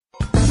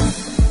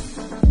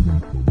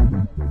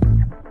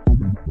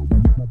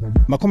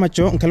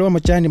Makomacho nkalawa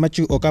machani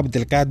Madjhu o Cabo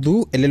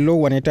Delgado elelo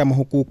waneta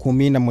mahuku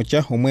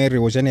 11 omweri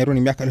wa Janeiro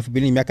ni miaka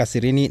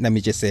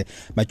 2020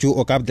 Madjhu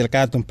o Cabo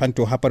Delgado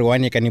mpanti wa hapari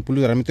wani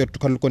kanipulu ramito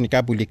tukaluko ni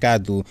Cabo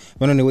Delgado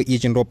wano niwe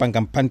ijinro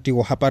panga mpanti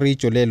wa hapari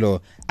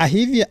cholelo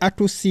ahivya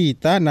atu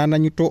sita na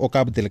ananyuto o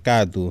Cabo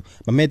Delgado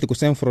mameti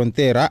kusen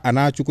frontera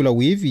anachukula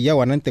wivi ya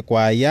wanante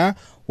kwaya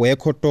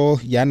wekoto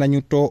yana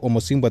nyuto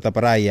omosimbo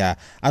taparaya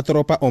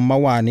atoropa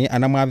omawani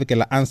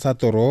anamwavikela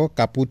ansatoro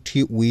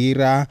kaputi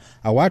wira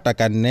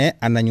awatakane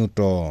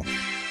ananyuto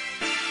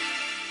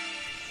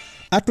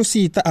atu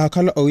sita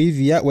akala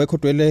oivia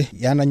wekoto ele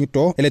yana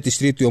nyuto ele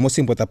distritu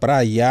omosimbo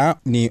taparaya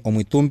ni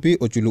omwitumpi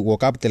ochulu wo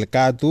Cabo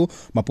Delgado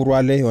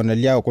mapuruale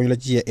onalia okonyola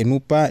jia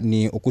enupa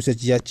ni okusa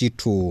jia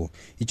chitu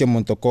icho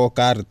montoko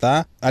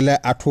karta ale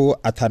atu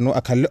atano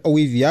akale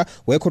oivia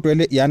wekoto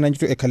ele yana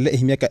nyuto ekale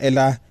ehimiaka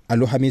ela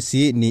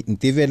aluhamisi ni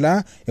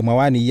ntivela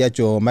emawani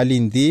yacho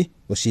malindi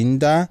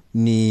oshinda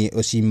ni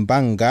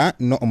osimbanga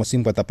no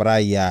omosimbo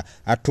taparaya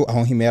atu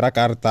ahonhimera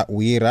karta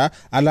wira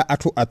ala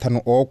atu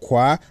atano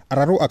okwa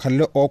araru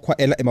akhalle okwa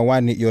ela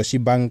emawani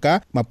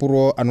yoshibanga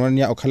mapuro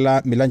anwania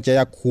okhala milanja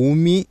ya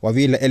 10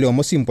 wavila ele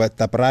omosimbo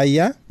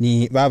taparaya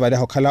ni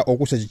baba okhala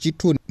okusa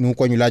chitu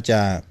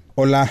nukonyulacha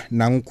ola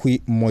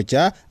nankhui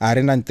mmoja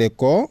arena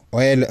nteko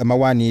oele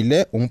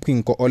mawanile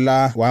umphinko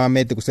ola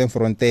wamamete kusen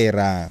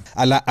frontera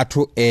ala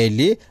athu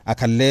eli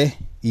akhalle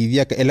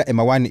ivyaka ela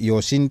emawani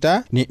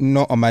yoshinta ni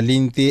no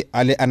omalinti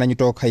ale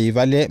ananyuto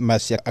khaivale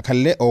masya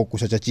akhalle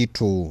okusacha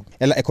chitu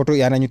ela ekoto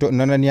yananyuto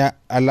nonania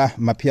ala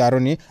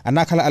maphiaroni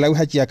anakhala ala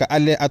wihachiaka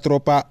ale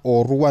atropa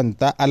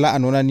oruwanta ala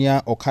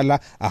anonania okhala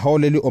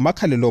aholeli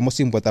omakhalelo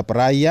mosimbo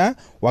taparaya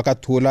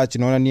wakathula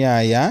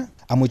chinonania ya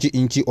amuchi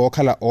inchi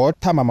okhala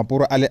othama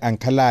mapuro ale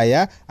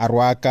ankhalaya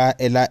arwaka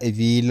ela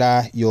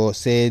evila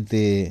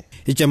yosede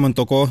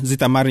ichamontoko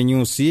zitamari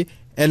nyusi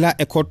ela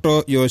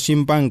ekoto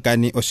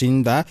yoshimpankani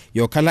oshinda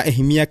yokhala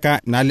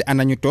ehimiaka nale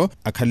ananyuto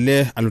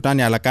akhalle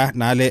alutani alaka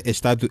nale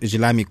estado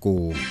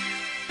islamico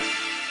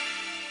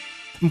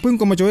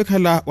mpwinko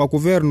machowekhala wa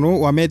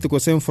governo wa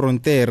Médicos Sem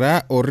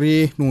Frontera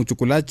ori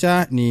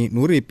nuchukulacha ni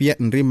nuripia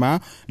nrima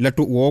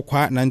latu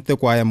uokhwa nante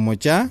kwaya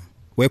mmoja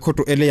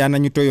wekoto ele yana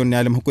nyuto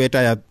yonale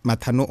mhukweta ya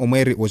mathano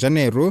omweri wa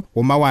Janeiro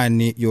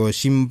omawani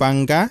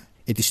yoshimbanga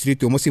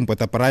distritu omosimbo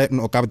taparaya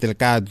no Cabo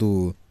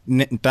Delgado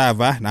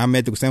ntava na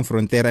Médicos Sem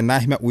Frontera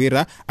nahima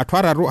wira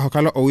athwararu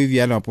akhala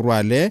owivyala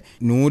mapuruale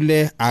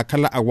nule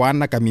akhala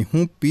awana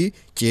kamihumpi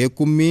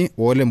chekumi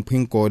ole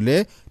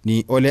mphinkole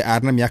ni ole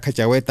arna myakha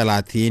chawe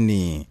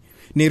 30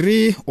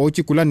 niri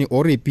ochikula ni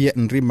oripia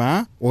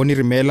nrima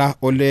onirimela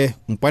ole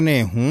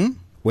mpanehu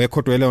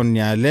wekoto ele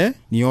onyale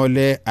ni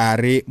ole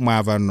ari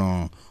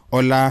mwavano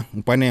ola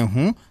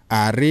mpanehu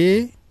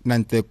ari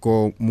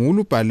nanteko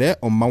mulu pale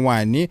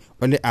omawani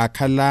ole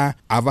akhala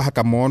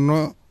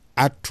avahakamono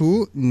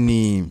atu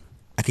ni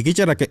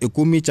akikicharaka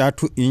 10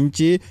 chatu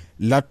inchi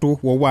latu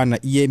wawana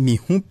iye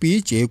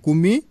mihumpi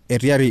chekumi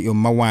eriari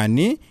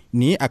yomawani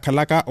ni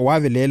akhalaka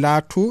wavelela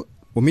atu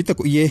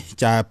umiteko iye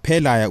cha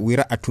phela ya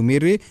wira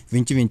atumiri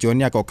vinchi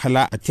aka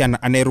okhala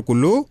athiana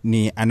anerukulu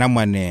ni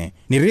anamwane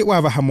niri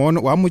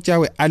wavahamono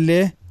wamuchawe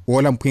ale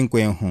ola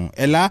mphinkwehu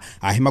ela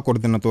ahima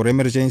coordinator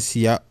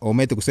emergency ya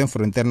Médicos Sem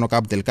Frontera no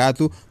Cabo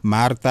Delgado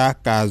Marta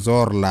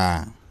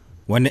Cazorla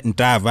wane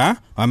ntava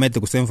wa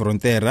Médicos Sem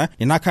Frontera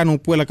inakhana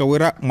upuela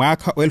kawira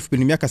mwaka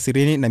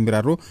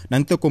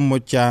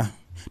 2020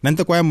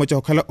 nante kwa mocha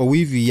okhala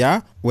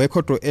owivia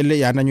wekoto ele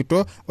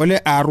yananyuto ole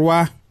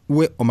arwa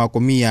we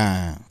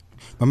omakomia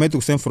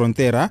Médicos Sem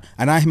Frontera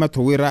anahima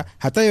thowira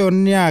hata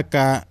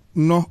yoniaka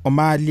no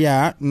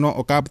omalia no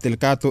o Cabo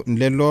Delgado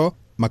nlelo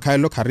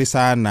makhailo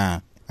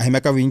kharisana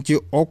ahimaka vinchi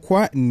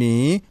okwa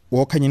ni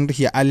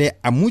wokhanyinrihia ale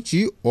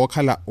amuchi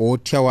okhala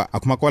othiawa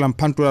akumakola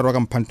mphantula roka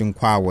mphanti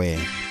nkwawe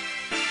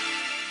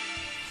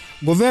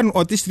Governo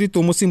o distrito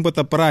omosimbo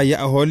taparaya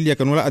aholia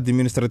kanula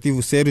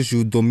administrativo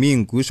Sergio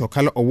Domingos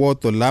okhala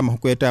owoto la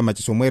mahukweta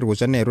machisomweri wa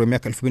Janeiro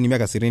miaka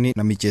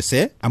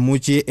 2020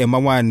 amuchi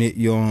emawani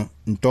yo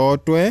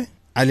ntotwe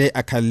ale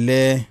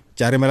akhalle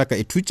charemelaka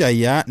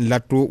ithuchaya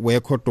nlatu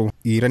wekhoto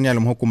iraniala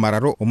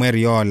mhukumararo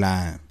omweri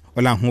yola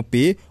ola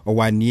hupi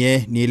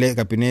owanie nile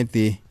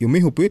kabinete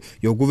yumihupi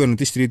yo governo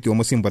distrito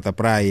omosimbo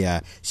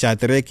taparaya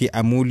shatreki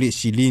amuli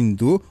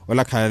shilindu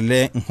ola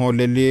khale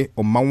nholeli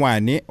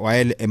omawani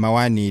waele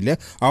emawanile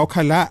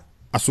awkhala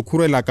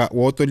asukhurelaka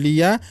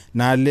wotolia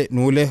nale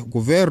nule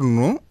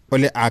governo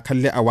ole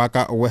akhalle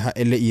awaka oweha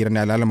ele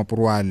iranala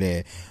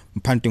mapuruale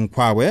mphanti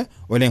nkwawe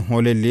ole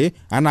nholeli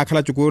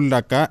anakhala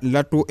chukulaka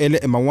latu ele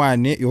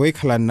emawani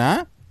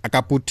yoikhalana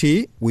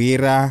akaputhi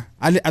wira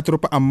ale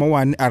atropa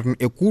amawani arn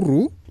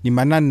ekuru ni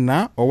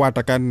mananna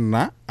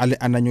owatakana ale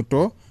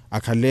ananyuto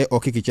akhale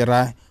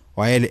okikichera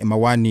waele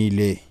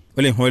emawanile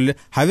ole hole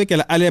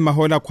havekela ale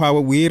mahola kwawe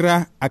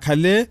wira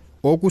akhale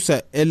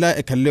okusa ela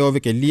ekhale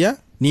ovekelia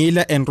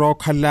niila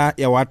enrokhala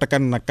ya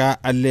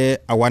watakanaka ale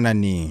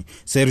awanani.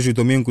 Sergio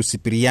Domingo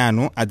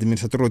Cipriano,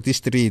 administrador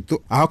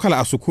distrito, ahokhala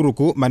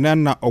asukhuruku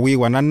manana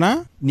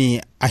owiwanana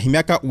ni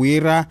ahimyaka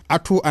wira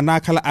athu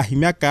anakhala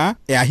ahimyaka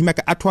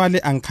athwale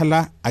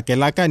ankhala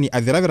akelaka ni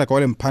aviravira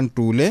kawale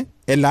mphantule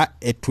ela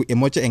ethu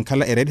emoche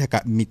enkhala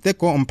eredhaka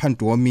miteko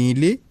mphantu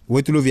womili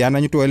wetulu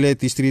viana nyutuwele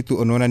distrito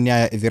onona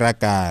niya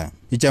eviraka.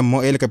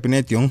 Ichammo ele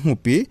kabineti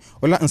yonhupi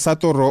ola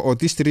nsatoro o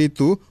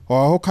distrito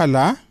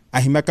ohokhala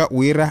ahimyaka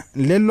wira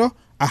lelo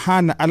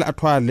ahana ala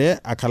athwale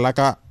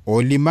akhalaka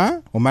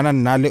olima omana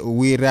nale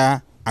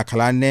uwira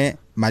akhalane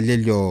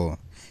malelyo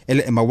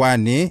ele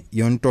emawani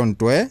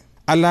yontontwe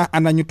ala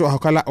ananyuto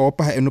ahokhala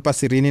opaha enupa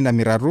sirini na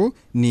miraru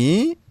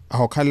ni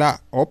ahokhala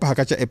opaha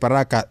kacha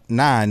eparaka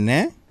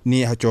 8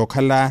 ni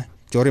hachokhala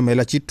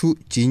chorimela chithu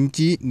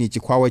chinchi ni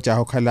chikhwawe cha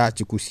ahokhala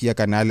chikusia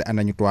kanale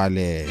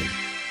ananyutwale.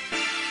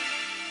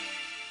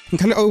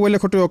 Nkhale owele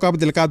khoto yo Cabo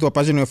Delgado wa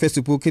pagina ya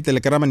Facebook,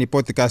 Telegrama ni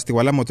podcast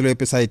wala motulo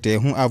website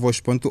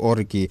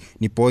avosh.org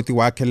ni poti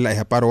wakhela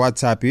ehaparo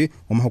WhatsApp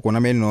umahokona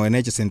mail no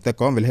eneche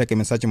senteko velheke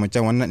mensaje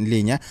mocha wana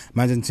linya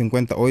manze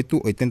 58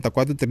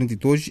 84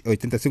 32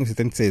 85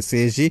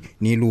 76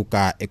 ni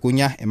luka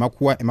ekunya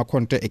emakhuwa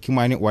emakhonte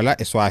ekimani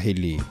wala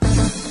eswahili.